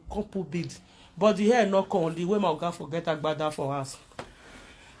people can't put beads. But the hair not come. The way my God forget about that for us.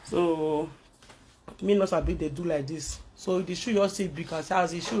 So me not a big they do like this. So the shoe you see because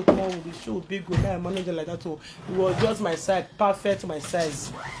as the shoe come, the shoe big good. I manage it like that too. It was just my size, perfect my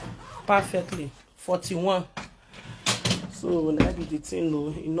size, perfectly 41. So that be the thing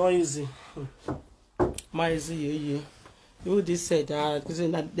though. It's not easy. My easy, yeah. You just said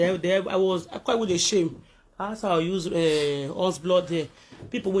that I was quite with a shame. That's how I use horse blood there.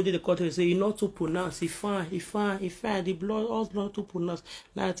 People within the country say you're not too pronounced. It's fine. The blood, horse blood too pronounced.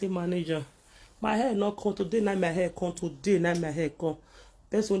 Now I take manager. My hair not come today. Now my hair come today. Now my hair come.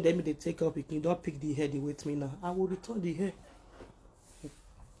 Best when they take up, you can don't pick the hair. They wait me now. I will return the hair.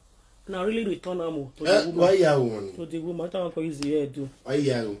 Now really return them to the woman. Why you to the woman? I don't use the hair do. Why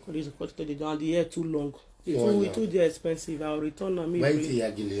you? Because the hair too long. It's too expensive. I'll return them.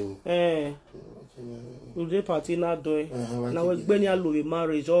 Today party now doing. Now we're going to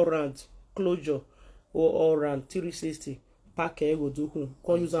marriage all round closure or all round 360. Pack hair go do who?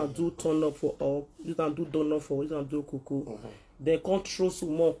 Can use and do turn up for all. You can do donor for. You can do cuckoo. They can't throw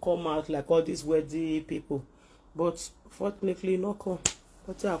some more come out like all these wealthy people. But fortunately, no come.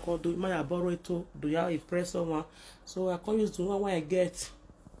 What I can't do, I borrow it to do you impress someone, so I can't use the one I get.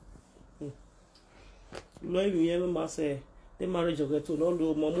 Like you hear me say, the marriage of get to no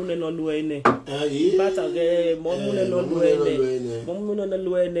do, Momune no do any. But again, Momune no do any. Momune no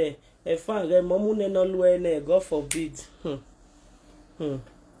do any. If I get Momune no do any, God forbid.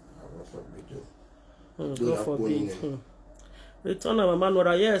 God forbid. Return my man,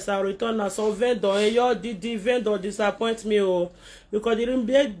 yes, I return as so vendor. And your the vendor disappoint me, because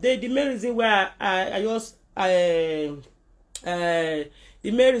the main reason why the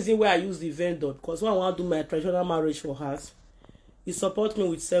main reason why I use the vendor because when I want to do my traditional marriage for her, he support me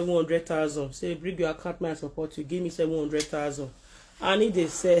with 700,000. Say bring your account, my support you, give me 700,000. And if they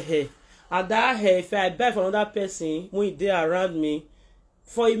say hey, and that hey, if I buy for another person when they around me.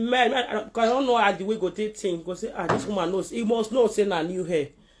 For a man, because I don't know how the way go take thing. Go say, this woman knows. He must know say na new hair.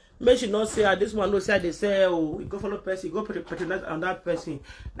 Make she not say, this woman knows. Say they say, oh, you go follow person, you go patronize on that person.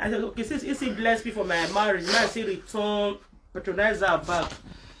 I said, okay, since it's blessed me for my marriage, now I say return patronize her back.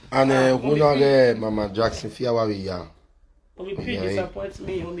 And who know Mama Jackson fear what we are. Only pay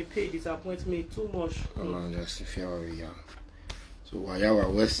disappoint me too much. Mama Jackson fear what we are. So why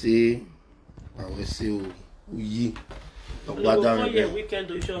we say we. We will come here weekend.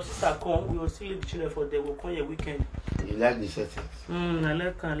 If your sister come, we will still leave the children for them. We'll come here weekend. You like the settings? I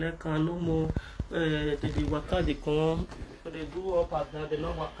like no more. They work out, they come. So they do up and down. They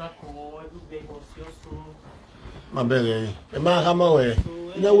not work out. Everybody was so. My baby, the man come away.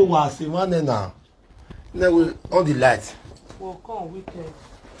 Now we want to see one now. Now we on the light. We'll come weekend.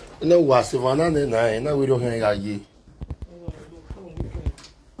 Now we want to see one now. Now we don't hang out here.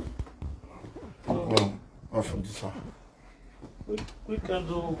 Off from this one. Weekend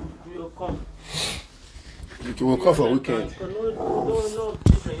will come. You will come for weekend. No, you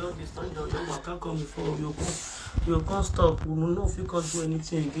can't come before you can't stop. We will know if you can't do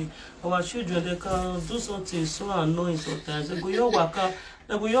anything again. Our children, they can do something so annoying sometimes. They go your waka.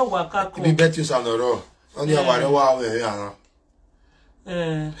 We bet you some no. Only about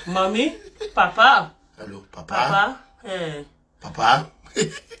Mommy, Papa. Hello, Papa. Papa. Papa.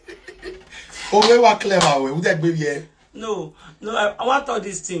 Oh, we were clever. We would that baby. No, I want all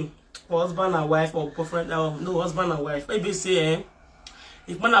this thing for husband and wife or boyfriend. No, husband and wife. Maybe say,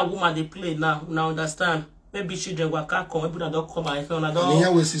 if man and woman they play now understand. Maybe children will come, maybe they don't come. I found don't.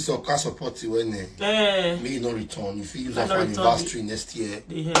 Here we see some car support when may not return. If you use a anniversary next year,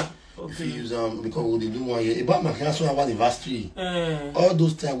 if you use because we do 1 year. About my class one anniversary. All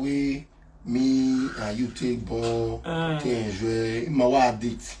those time we me and you take bon, take enjoy. My wife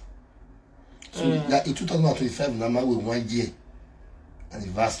date. So like in 2025, now we 1 year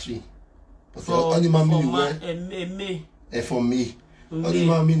anniversary. But for only May. For me. Only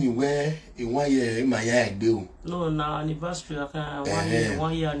meaning where in 1 year in my year bill. No, now anniversary. I can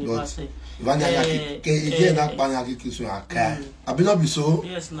 1 year anniversary. I've been up so.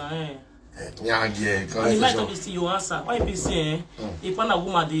 Yes, now. Yeah. You answer. Why be saying if one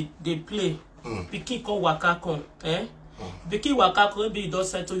woman they play, Pikin come waka come, Pikin waka come be don't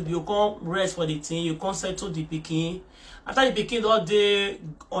settle. You can't rest for the thing. You can't settle the Pikin. After the Pikin all day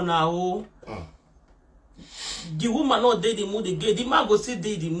on her own. The woman not dey the mood again. The man go still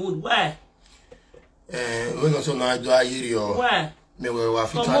dey the mood. Why? When also now do I hear you? Why? Me we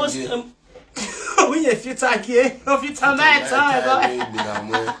fit again. When you fit again, no fit night time.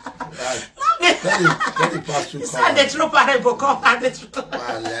 Let it pass through. The troop are go come and the troop.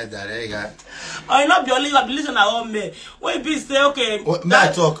 I not be only you listen at home me. When be say okay.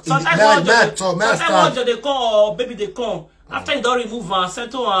 May talk. Sometimes they call baby they come. After you don't remove and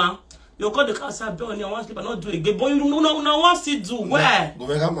settle on. You call the cancer bill on your one sleep and not do it again. But you no one still do. Where?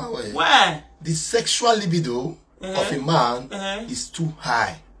 Where? The sexual libido of a man is too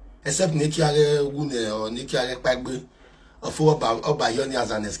high. Except Nikiare Wune or Nikiare Pagbe or for Obayoni as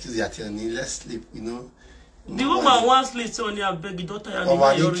an excuse that let's sleep, you know. The woman wants sleep on your baby daughter and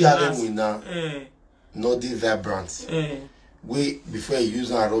Nikiare Wina. No the vibrant. Wait before you use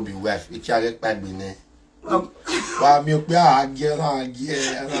a Robbie wife, Nikiare Pagbe. I want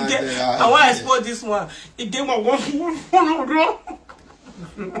to export this one. It gave me one.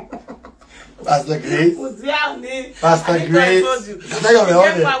 Pastor Grace. Pastor Grace.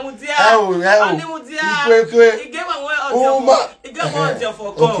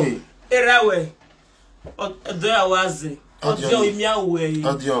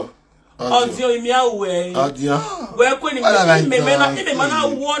 Audio imi awe. Audio. Where when me mana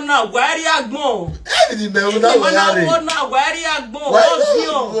wona gwari agbon. Ni me una wona gwari agbon.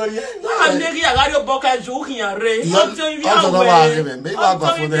 Audio. Na negi agari oboka ju hian re. Audio imi awe. Me wa gba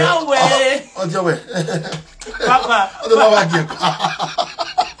fo de. Audio we. Papa. Audio la wa ge.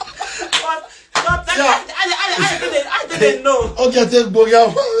 I didn't know. Okay, take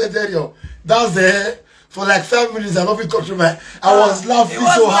Boga. That's there. For like 5 minutes, I love it talk to me. I was laughing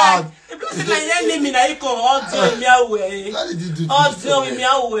so hard.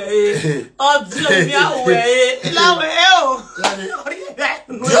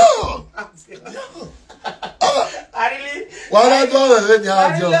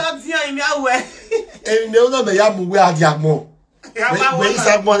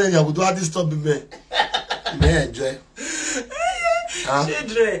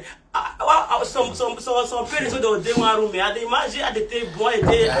 Some parents who don't want room. I imagine at the table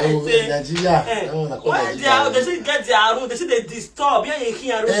they should get their room. They should they disturb. Yeah, you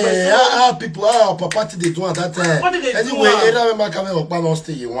can't room. People, papa they do at that time. What did they do? Anyway, I remember coming up and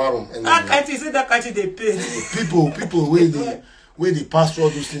stay in one room. That can't say that can't they pay. People where they pass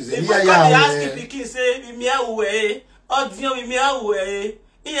through those things. They ask people say me away. Audio me away.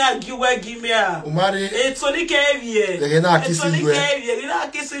 Iya give me a. Umare. It's only Kevie. They na kisi you. They na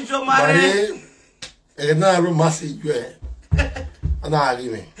kisi you mare. They na ro masi you. Ana ali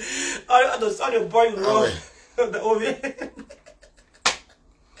me. I don't your boy wrong. The over.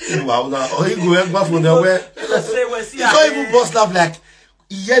 Wow na. Oh you go egba for the way. You can't even bust laugh like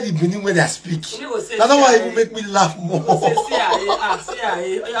hear the beginning when they speak. That's why it will make me laugh more.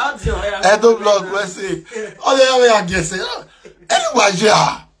 I don't blog we say. All the way I guess. Anyway,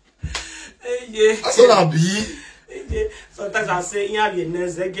 yeah. That's what I be. Sometimes I say, yeah, you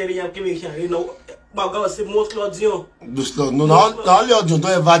know, but God say most audio. No, only audio don't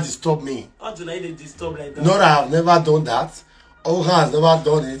ever disturb me. How do they disturb like that? No, I have never done that. All has never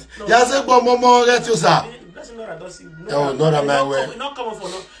done it. Yeah, say, but more get you, sir. No, not a man way. Not come for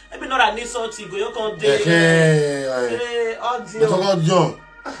no. Maybe not I need something. Go, you can't do. Okay. Audio.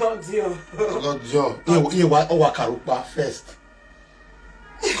 Audio. You want Karupa first.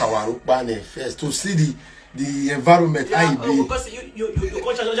 Kawarupa first to see the environment. Yeah, because you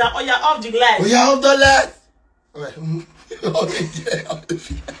conscious. Oh, you're off the light. Oh, you're off the light.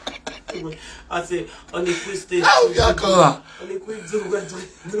 I say on the quick stage. How you call? On the quick do.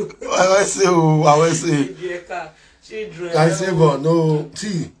 I will say. I say, but no.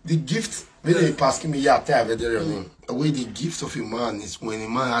 See, the gift. When they pass me, yeah, tell me the way the gift of a man is when a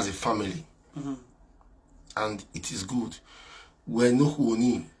man has a family, and it is good. When no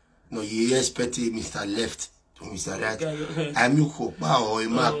honey, no you expect Mr. Left to Mr. Right. I'm you hope or a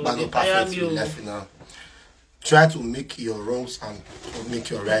man perfectly left now. Try to make your wrongs and to make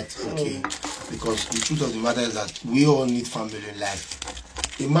your right okay. Because the truth of the matter is that we all need family in life.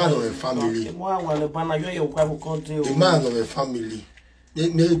 A man of a family. A man of a family.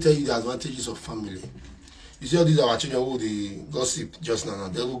 Let me tell you the advantages of family. You see all these our children who they gossip just now.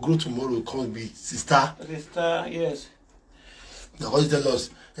 They will grow tomorrow, come be sister. Sister, yes. They always tell us,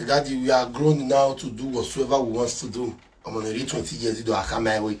 Daddy, we are grown now to do whatsoever we want to do. I'm on a 20 years, I come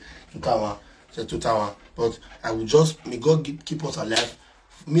my way to tower, but I will just, may God keep us alive.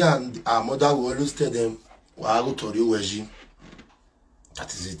 Me and our mother will always tell them,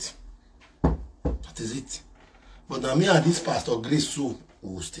 that is it. That is it. But now me and this pastor Grace so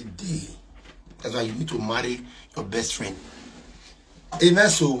will still there. That's why you need to marry your best friend. Even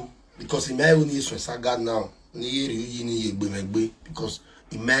so, because in my own is saga now, because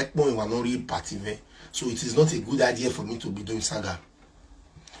in my point we are not real party. So it is not a good idea for me to be doing saga.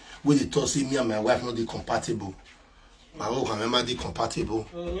 When they talk, say me and my wife not be compatible. My wife can remember the compatible.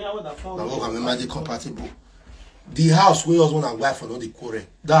 My wife can remember the compatible. The house where husband and wife are not the quarrel.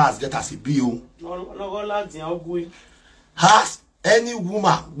 That has get as a bill. Has any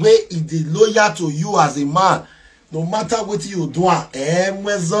woman where is the loyal to you as a man, no matter what you do,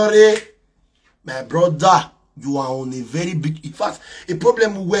 my brother, you are on a very big. In fact, a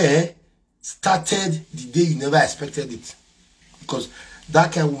problem where started the day you never expected it, because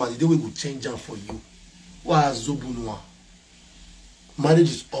that kind of woman, the day we will change them for you. Marriage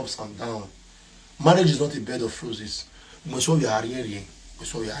is ups and downs. Marriage is not a bed of roses. But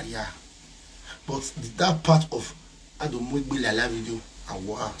that part of I don't make Billy alive with you.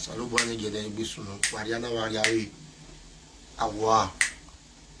 Awa, so I don't want to get any soon. Awa.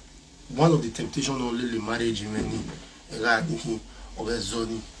 One of the temptations only marriage in many of a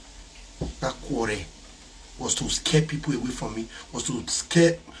zone. That quarrel was to scare people away from me, was to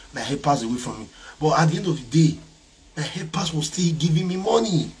scare my helpers away from me. But at the end of the day, my helpers were still giving me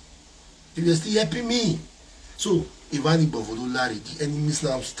money. They were still helping me. So, Ivani Bovololari, the enemies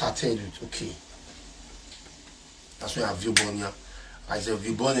now started with, okay. That's why I have born here. I said,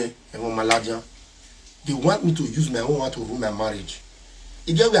 born here, Maladia. They want me to use my own heart to rule my marriage.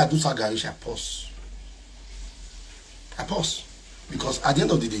 Again, where I do saga, I pause. I pause. Because at the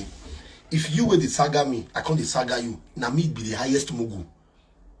end of the day, if you were the saga me, I can't the saga you. Now me be the highest mugu.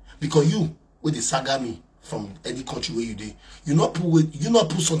 Because you were the saga me from any country where you did. You not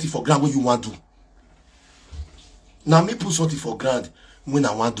put something for ground where you want to. Now me put something for ground when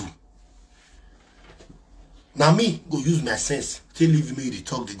I want to. Now me go use my sense. They leave me, they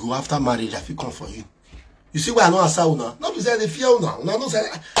talk, they go after marriage, I feel come for you. You see why I don't answer una? Not because they fear una. I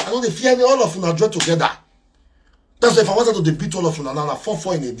know they fear me, all of una join together. That's why if I wanted to beat all of una now,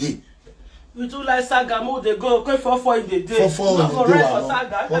 4-4 in a day. We do like saga mode, they go 4-4 in the day.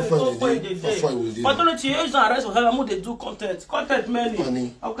 4-4 in the day. But don't you use and rest for her, they do content. Content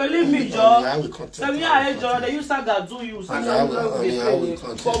many. Okay, leave me, Joe. 7 years, Joe, they use saga, do you.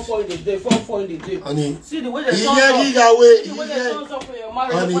 4-4 in the day, 4-4 in the day. See the way they turn up for your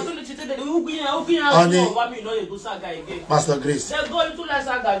marriage. But don't you say that they do saga again. Pastor Grace. They go into like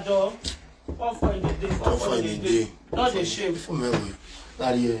saga, Joe. 4-4 in the day, 4-4 in the day. Not a shame.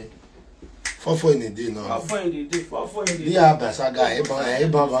 4-4 in a day now. 4-4 in the day, 4-4 in the day. Yeah, saga,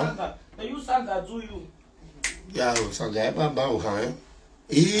 Baba. They use saga, do you? Yeah, saga, Baba, okay.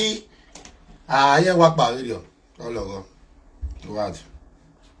 Yeah, what about video? All over. What?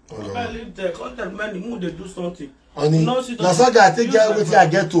 I live there, content man, the mood they do something. Honey, now saga, I take care of I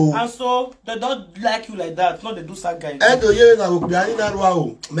get to. And so, they don't like you like that, not they do saga. I don't hear now, may I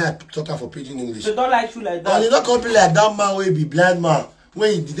talk for pidgin English? They don't like you like that. And you don't compare like that man will be blind man.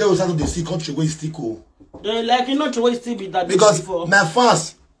 When the day was out of the sea country where stick they like you not to waste still be that because my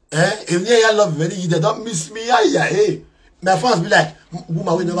fans if they love me they don't miss me my fans be like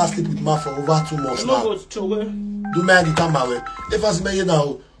woman will never sleep with man for over 2 months now do me the time away if I see me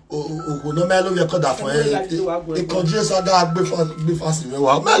now no me love your code for the country so that be fast me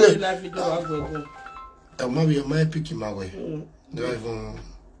wow maybe my picking my way do I even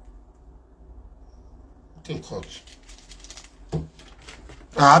think coach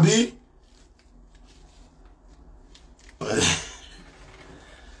Abi?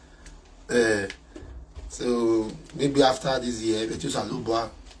 So maybe after this year, but just a little boy,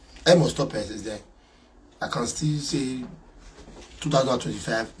 I must stop it there. I can still say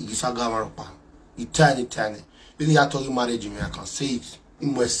 2025, Igisaga Maropa. Eternity. When you are talking marriage, I can say it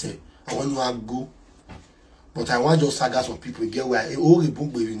in West say. I want to go. But I want just saga some people get where I all the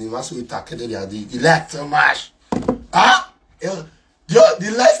book baby in the like so much. Ah?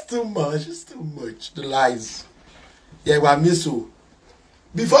 The lies too much. It's too much. The lies. Yeah, we are missing.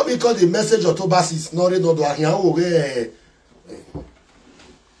 Before we call the message of Tobas is not read or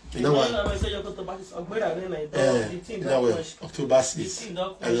You know what? October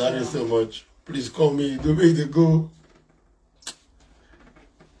 6th. I love you so much. Please call me. The way they go.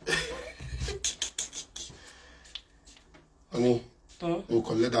 Honey, we'll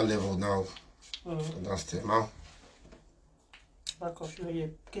collect that level now. That's the amount. Back off your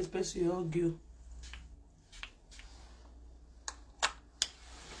head. Qu'est-ce que c'est Enogie?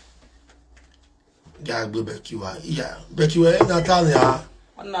 Yeah, go back you are. Yeah, back you are in Natalia.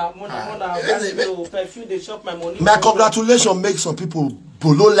 Perfume, they chop my money. My congratulations make some people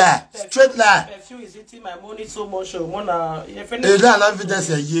below lie. Straight lie. Perfume is eating my money so much. Is there an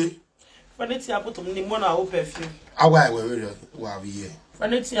evidence a year? If anything happen to me, one hour perfume. Why we here? If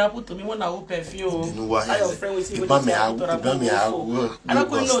anything happen to me, one hour perfume. You know what? I your friend will see what I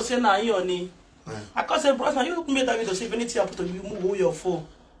don't know say na you only. I can't say brother, you made that video say if anything happen to you, move your phone.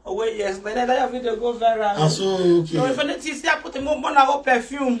 Oh wait, yes, but then that video go viral. So okay. So if anything happen to me, one hour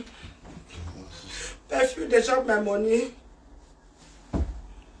perfume. Perfume they chop my money.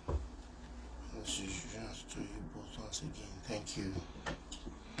 Thank you.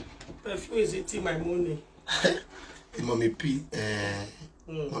 Perfume is eating my money. Mommy P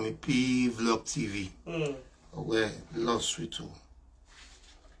Vlog TV. Where love sweet too.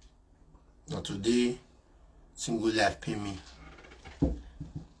 Now today, single life pay me.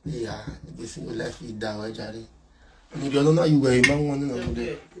 Yeah, the single life is down, Jerry. You don't know you were a man one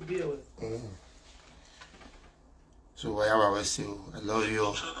another. So I always say I love you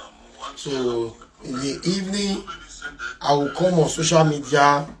all. So in the evening, I will come on social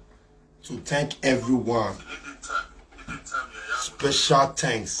media to thank everyone. Special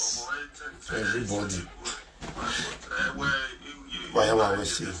thanks to everybody. Whatever I will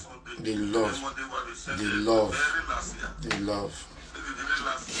say, they love.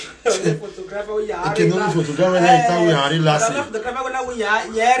 Okay, no photographer next time we are relaxing. Only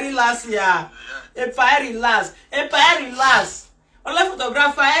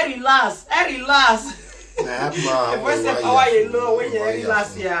photographer relax. First step how you know when you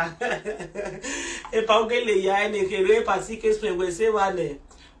relax here. If I get le ya ni kere party case when we say one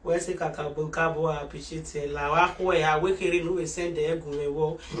we say kabo appreciate la wa ko ya we kere no we send the egun we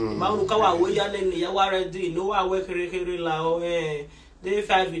wo. Ma ru ka wa we ya ni ya wa ready no wa we kere la o day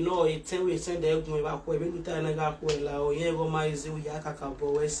 5 you know 10 we send the egun we ba ko e be luta na ga ko la o yen go ma ize we ya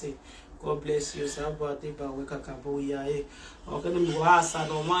kakabo we say God bless you, sir. But if I wake up, okay, me was a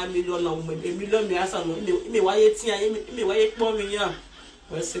 $1 million, $1 million. Me asa no. Me why it me why it more me ya.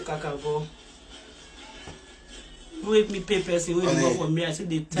 Where's the kakabo? Wait me pay person. Wait me for me. I see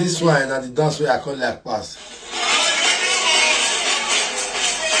the this one and the dance way I call like pass.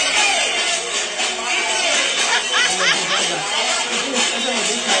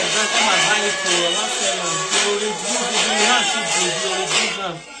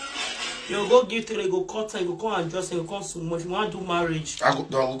 You go give to go cut and go come and just and come soon. If you want to do marriage, don't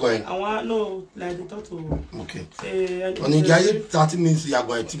go going. I want no like they talk to. Okay. When you get 30 minutes, you are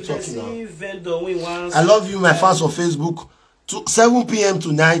going TikTok now. I love you, my fans on Facebook. 7 p.m.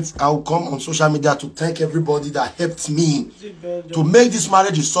 tonight, I will come on social media to thank everybody that helped me to make this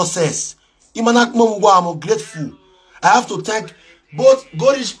marriage a success. I'm grateful. I have to thank both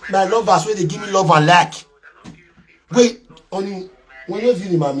my lovers where they give me love and like. Wait, only. When you view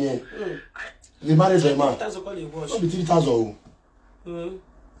the man, the marriage a man. Not be 3,000. You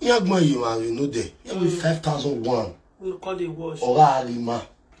have money, you know there. You have 5,001. We call the wash. Or Alima.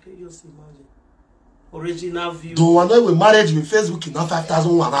 Original view. Don't want to marriage with Facebook in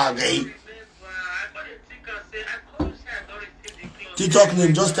 5,001 again. TikTok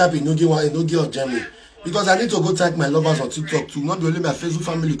name just type Enogie or Jamie. Because I need to go tag my lovers on TikTok too. Not only my Facebook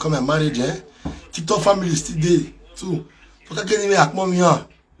family come and marriage, TikTok family is still there too. So, but yeah,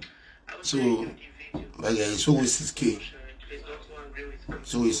 it's always 6K.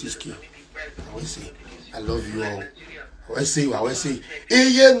 It's always 6K. I always say, I love you all. I always say,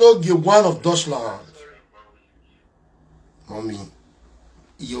 Enogie one of Deutschland. Mommy,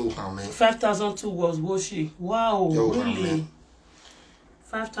 yo, man. 5,002 was Woshi. Wow, yo, really?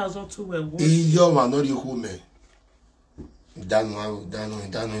 5,002 were Woshi. Yo, man, not the whole man. Dano.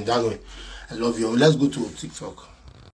 I love you. Let's go to TikTok.